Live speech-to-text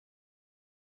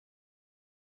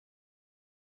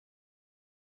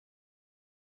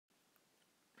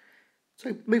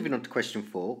So moving on to question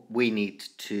 4, we need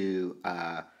to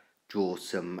draw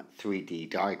some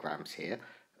 3D diagrams here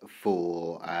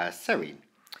for serine.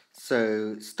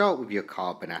 So start with your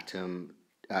carbon atom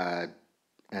and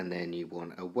then you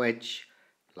want a wedge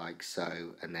like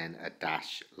so and then a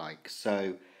dash like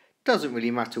so. Doesn't really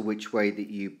matter which way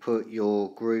that you put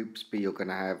your groups, but you're going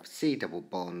to have C double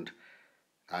bond,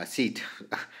 C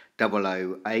double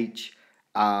O H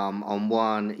on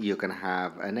one, you're going to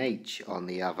have an H on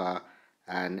the other,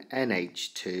 and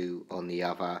NH2 on the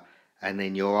other, and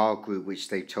then your R group, which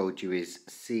they've told you is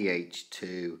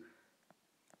CH2OH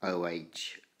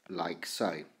like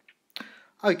so.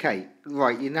 Okay,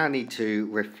 right, you now need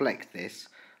to reflect this.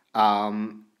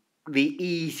 The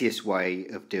easiest way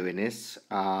of doing this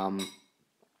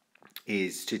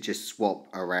is to just swap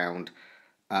around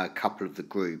a couple of the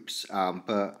groups,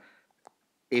 but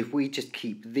if we just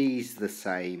keep these the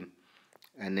same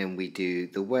and then we do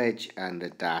the wedge and the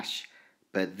dash,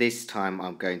 but this time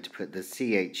I'm going to put the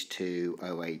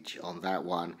CH2OH on that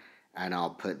one and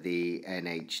I'll put the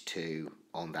NH2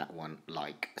 on that one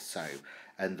like so,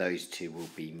 and those two will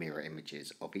be mirror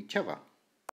images of each other.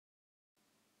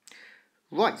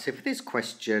 Right, so for this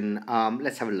question,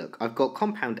 let's have a look. I've got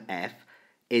compound F.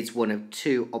 It's one of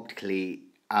two optically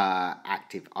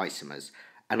active isomers,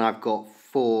 and I've got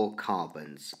 4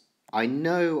 carbons. I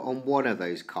know on one of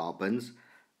those carbons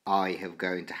I have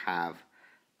going to have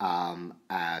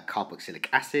carboxylic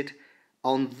acid.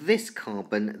 On this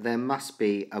carbon there must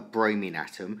be a bromine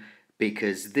atom,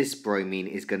 because this bromine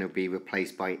is going to be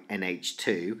replaced by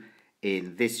NH2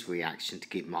 in this reaction to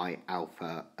give my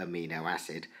alpha amino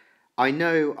acid. I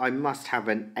know I must have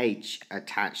an H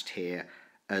attached here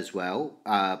as well,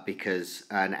 because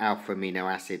an alpha amino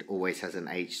acid always has an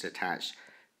H attached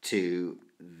to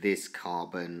this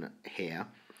carbon here.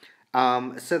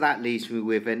 So that leaves me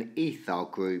with an ethyl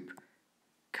group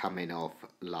coming off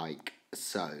like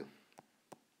so.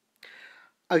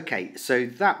 Okay, so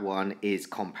that one is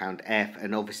compound F,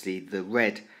 and obviously the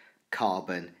red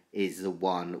carbon is the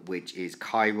one which is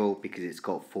chiral because it's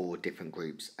got 4 different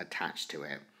groups attached to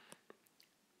it.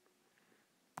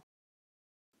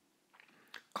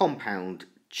 Compound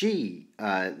G,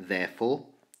 therefore,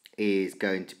 is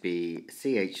going to be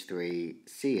CH3,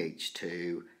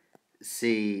 CH2,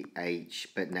 CH,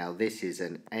 but now this is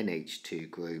an NH2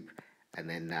 group, and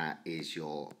then that is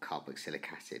your carboxylic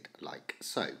acid, like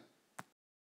so.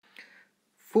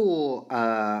 For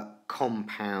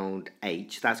compound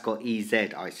H, that's got EZ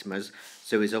isomers,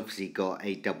 so it's obviously got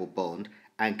a double bond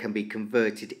and can be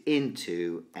converted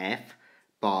into F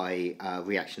by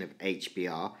reaction of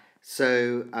HBr.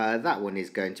 So that one is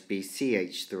going to be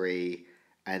CH3,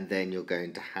 and then you're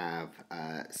going to have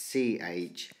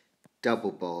CH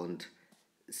double bond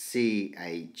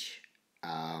CH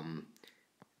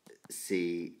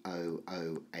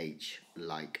COOH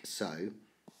like so.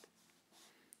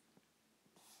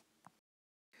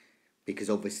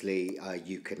 Because obviously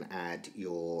you can add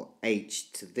your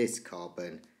H to this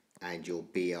carbon and your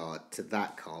Br to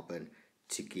that carbon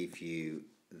to give you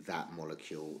that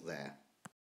molecule there.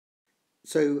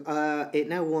 So it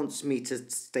now wants me to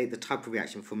state the type of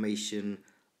reaction formation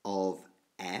of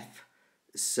F.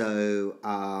 So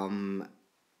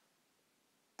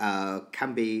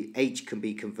H can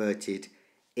be converted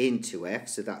into F,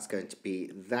 so that's going to be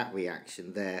that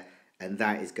reaction there, and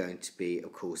that is going to be,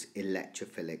 of course,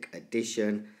 electrophilic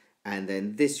addition, and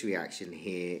then this reaction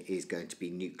here is going to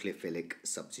be nucleophilic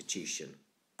substitution.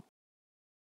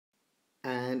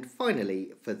 And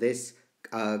finally, for this,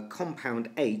 compound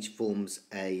H forms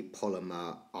a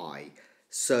polymer I.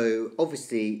 So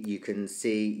obviously you can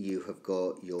see you have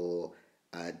got your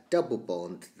double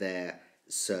bond there,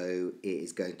 so it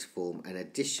is going to form an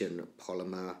addition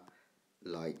polymer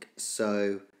like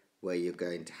so, where you're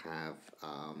going to have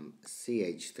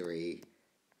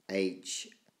CH3H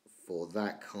for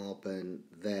that carbon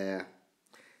there,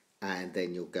 and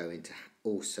then you're going to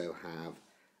also have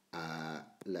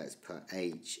let's put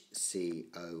HCOOH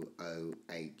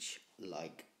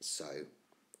like so.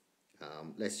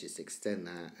 Let's just extend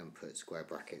that and put square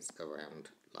brackets around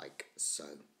like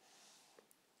so.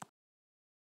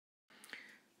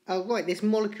 Right, this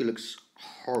molecule looks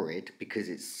horrid because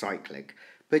it's cyclic,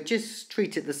 but just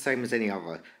treat it the same as any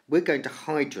other. We're going to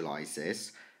hydrolyze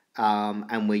this,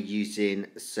 and we're using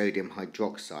sodium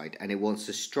hydroxide, and it wants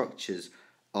the structures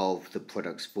of the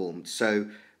products formed. So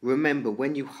remember,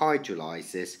 when you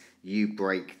hydrolyze this, you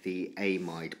break the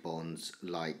amide bonds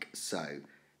like so.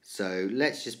 So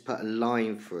let's just put a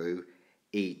line through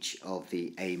each of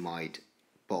the amide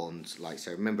bonds like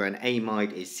so. Remember, an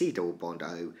amide is C double bond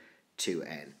O to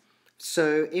N.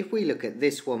 So if we look at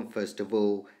this one first of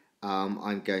all,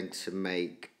 I'm going to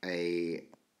make a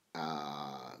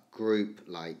group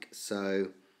like so.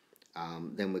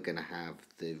 Then we're going to have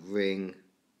the ring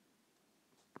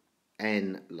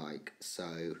N like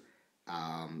so.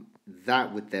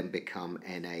 That would then become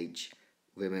NH.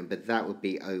 Remember, that would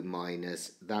be O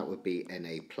minus, that would be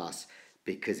Na plus,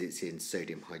 because it's in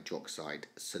sodium hydroxide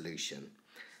solution.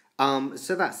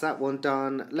 So that's that one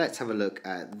done. Let's have a look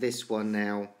at this one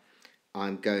now.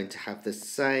 I'm going to have the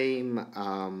same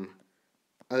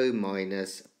O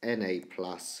minus, Na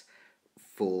plus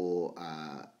for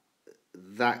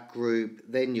that group.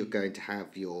 Then you're going to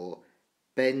have your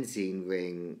benzene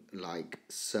ring like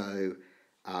so.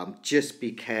 Just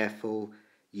be careful,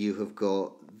 you have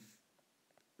got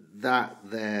that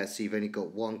there, so you've only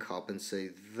got one carbon, so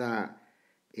that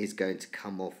is going to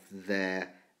come off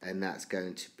there, and that's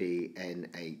going to be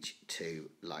NH2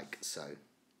 like so.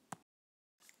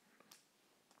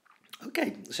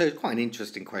 Okay, so it's quite an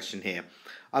interesting question here.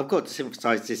 I've got to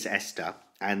synthesize this ester,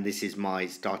 and this is my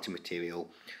starting material,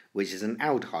 which is an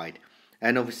aldehyde.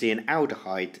 And obviously an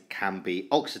aldehyde can be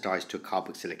oxidized to a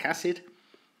carboxylic acid,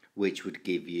 which would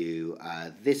give you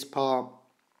this part,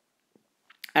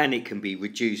 and it can be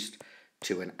reduced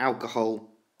to an alcohol,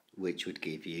 which would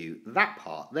give you that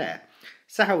part there.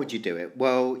 So how would you do it?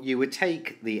 Well, you would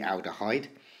take the aldehyde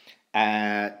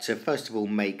to first of all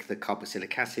make the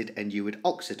carboxylic acid, and you would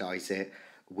oxidize it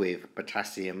with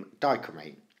potassium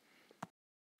dichromate.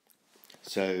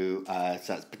 So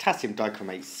that's potassium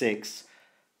dichromate 6.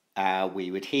 We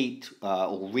would heat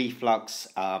or reflux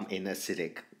in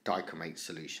acidic dichromate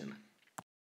solution.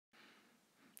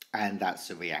 And that's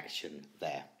the reaction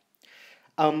there.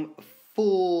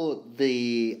 For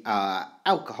the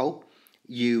alcohol,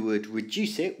 you would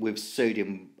reduce it with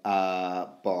sodium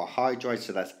borohydride,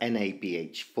 so that's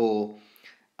NaBH4.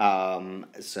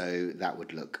 So that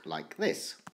would look like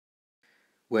this,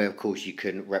 where of course you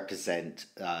can represent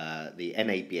the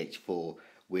NaBH4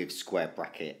 with square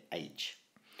bracket H.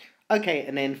 Okay,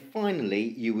 and then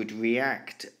finally you would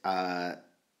react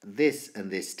this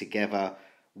and this together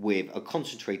with a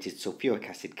concentrated sulfuric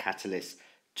acid catalyst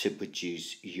to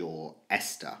produce your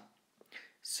ester.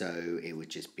 So it would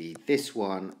just be this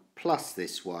one plus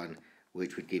this one,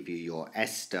 which would give you your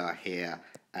ester here,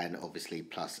 and obviously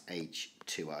plus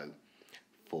H2O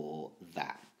for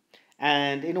that.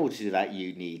 And in order to do that,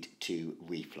 you need to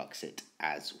reflux it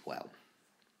as well.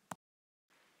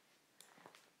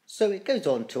 So it goes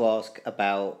on to ask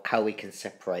about how we can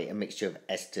separate a mixture of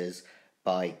esters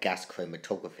by gas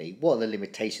chromatography. What are the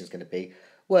limitations going to be?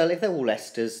 Well, if they're all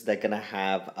esters, they're going to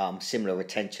have similar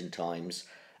retention times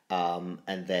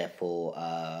and therefore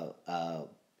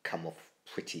come off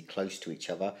pretty close to each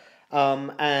other.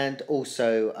 And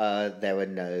also there are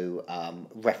no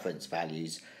reference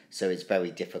values, so it's very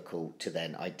difficult to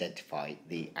then identify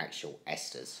the actual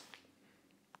esters.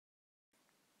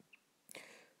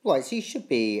 Right, so you should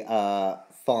be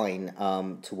fine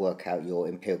to work out your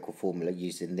empirical formula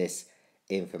using this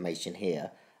information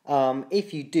here.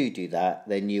 If you do that,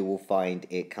 then you will find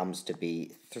it comes to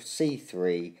be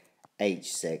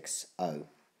C3H6O.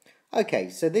 Okay,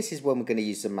 so this is when we're going to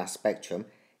use the mass spectrum.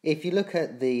 If you look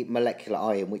at the molecular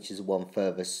ion, which is the one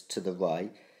furthest to the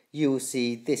right, you will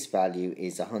see this value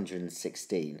is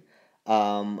 116.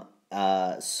 So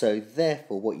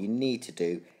therefore what you need to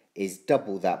do is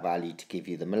double that value to give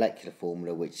you the molecular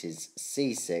formula, which is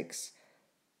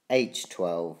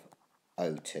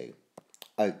C6H12O2.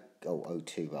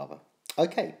 O2 rather.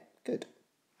 Okay, good.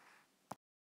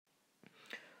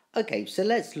 Okay, so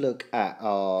let's look at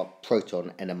our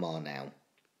Proton Nmr now.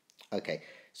 Okay,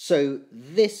 so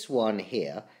this one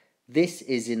here, this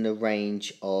is in the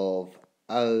range of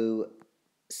OCH.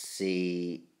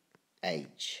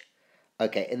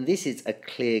 Okay, and this is a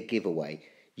clear giveaway.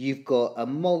 You've got a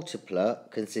multipler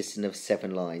consisting of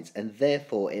 7 lines, and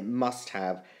therefore it must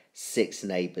have 6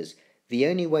 neighbours. The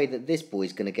only way that this boy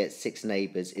is going to get 6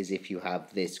 neighbours is if you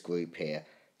have this group here.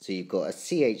 So you've got a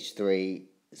CH3,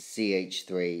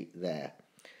 CH3 there.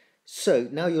 So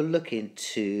now you're looking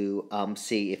to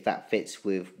see if that fits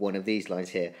with one of these lines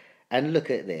here. And look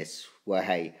at this, where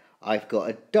hey, I've got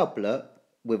a doublet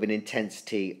with an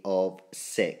intensity of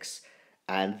 6.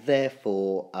 And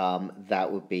therefore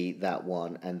that would be that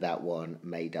one and that one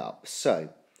made up. So,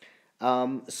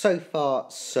 so far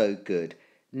so good.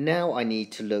 Now I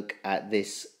need to look at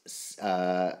this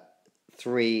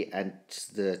 3 and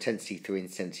the intensity 3 and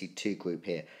intensity 2 group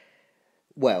here.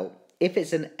 Well, if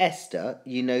it's an ester,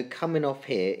 you know coming off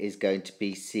here is going to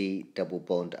be C double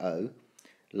bond O,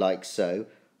 like so.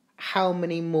 How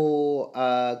many more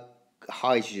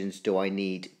hydrogens do I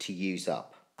need to use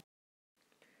up?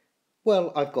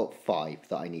 Well, I've got 5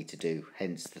 that I need to do,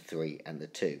 hence the 3 and the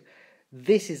 2.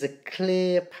 This is a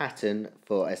clear pattern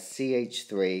for a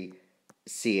CH3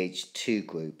 CH2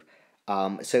 group.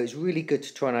 So it's really good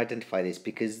to try and identify this,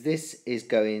 because this is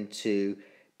going to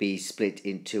be split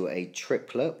into a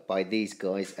triplet by these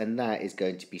guys, and that is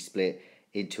going to be split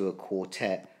into a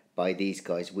quartet by these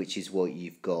guys, which is what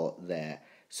you've got there.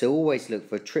 So always look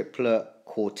for a triplet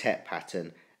quartet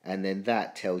pattern, and then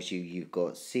that tells you you've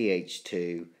got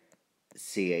CH2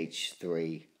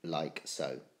 CH3 like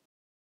so.